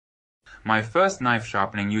My first knife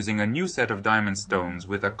sharpening using a new set of diamond stones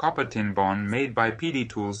with a copper tin bond made by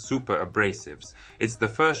PDTools Superabrasives. It's the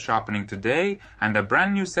first sharpening today, and a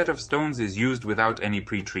brand new set of stones is used without any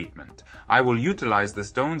pre-treatment. I will utilize the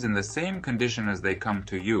stones in the same condition as they come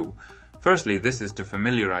to you. Firstly, this is to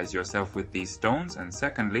familiarize yourself with these stones, and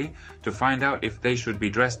secondly, to find out if they should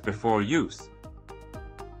be dressed before use.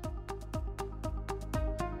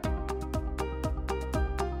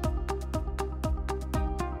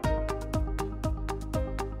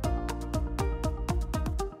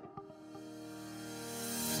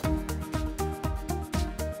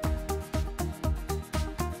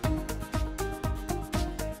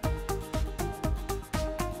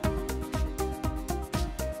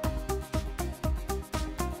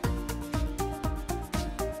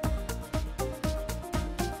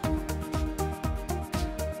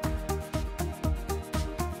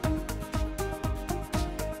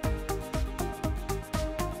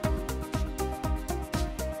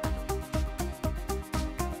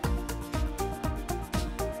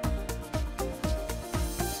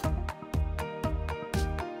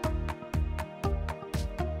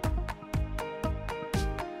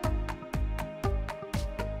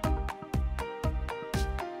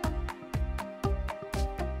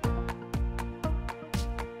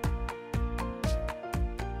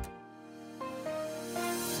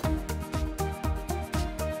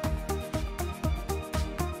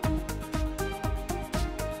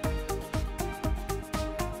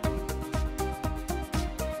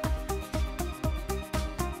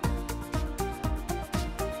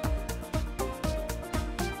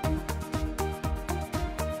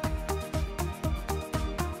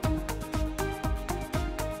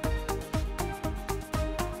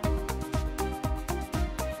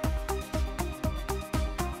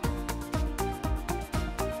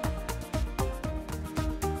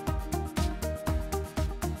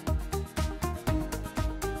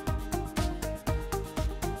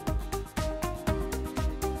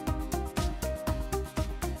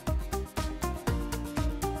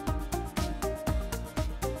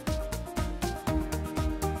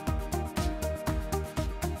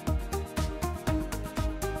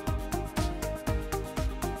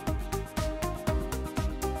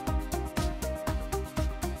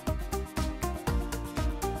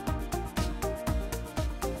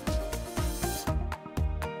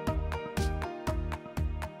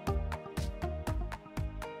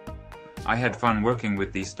 I had fun working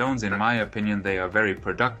with these stones. In my opinion, they are very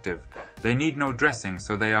productive. They need no dressing,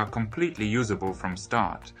 so they are completely usable from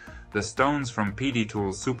start. The stones from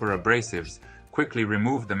PDTools Superabrasives quickly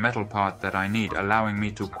remove the metal part that I need, allowing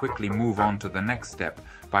me to quickly move on to the next step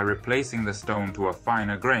by replacing the stone to a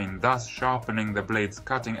finer grain, thus sharpening the blade's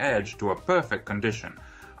cutting edge to a perfect condition.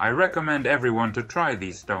 I recommend everyone to try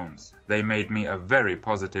these stones. They made me a very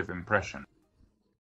positive impression.